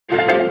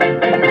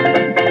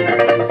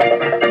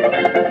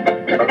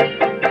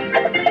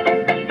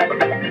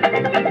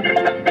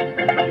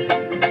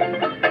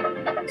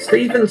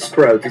Stephen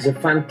Sproat is a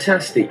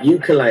fantastic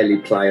ukulele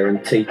player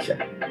and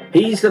teacher.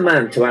 He's the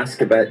man to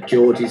ask about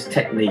George's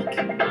technique.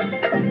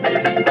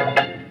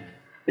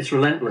 It's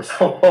relentless.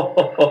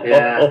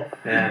 Yeah.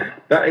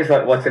 That is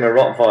like watching a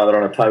Rottweiler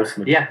on a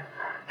postman. Yeah.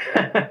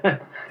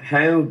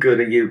 How good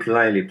a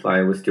ukulele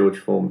player was George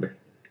Formby?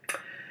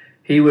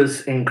 He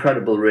was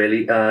incredible,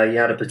 really. He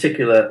had a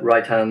particular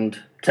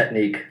right-hand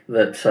technique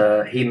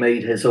that he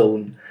made his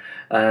own,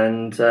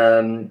 and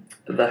there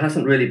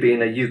hasn't really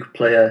been a uke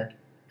player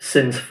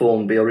since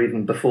Formby, or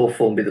even before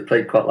Formby, that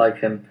played quite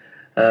like him.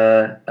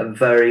 A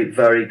very,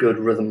 very good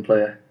rhythm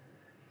player.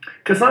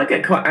 Because I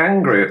get quite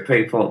angry at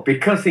people,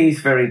 because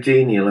he's very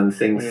genial and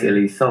sings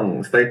silly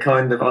songs, they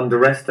kind of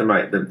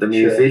underestimate the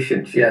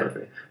musicianship of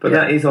it. But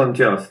that is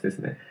unjust,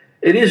 isn't it?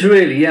 It is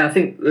really, yeah. I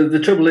think the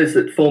trouble is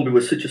that Formby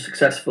was such a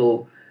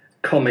successful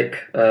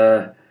comic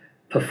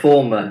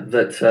performer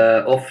that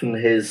often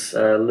his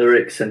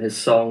lyrics and his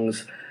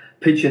songs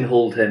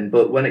pigeonholed him,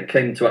 but when it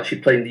came to actually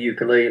playing the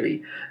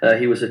ukulele,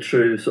 he was a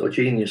true sort of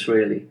genius,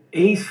 really.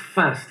 He's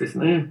fast,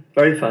 isn't he?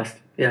 Very fast,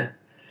 yeah.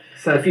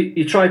 So if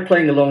you try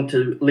playing along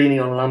to Leaning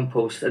on a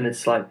Lamppost, and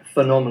it's like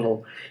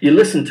phenomenal. You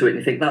listen to it and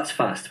you think that's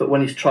fast, but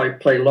when you try to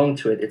play along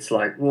to it, it's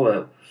like,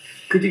 whoa.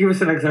 Could you give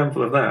us an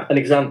example of that? An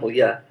example,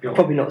 yeah.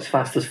 Probably not as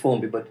fast as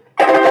Formby, but...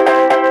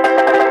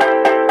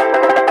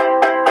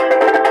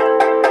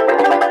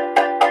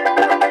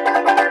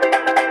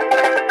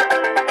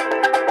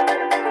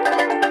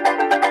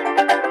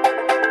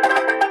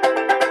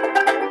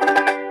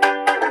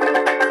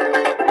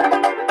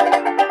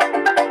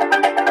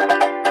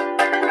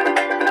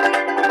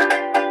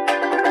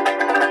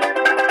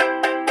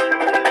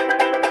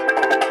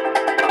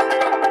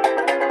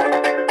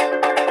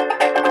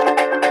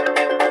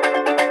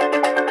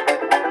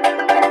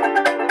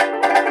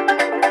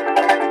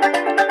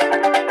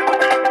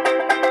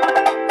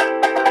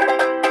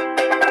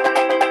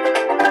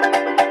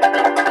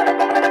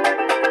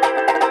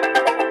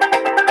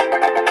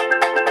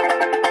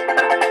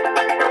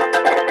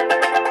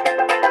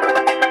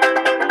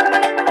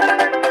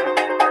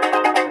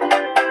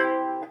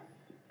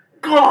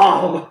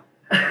 Oh!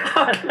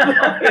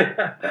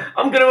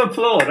 I'm going to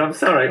applaud, I'm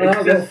sorry.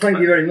 Well, thank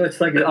you very much.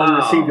 Thank you. I'll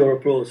receive your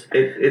applause.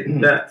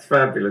 That's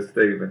fabulous,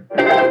 Stephen.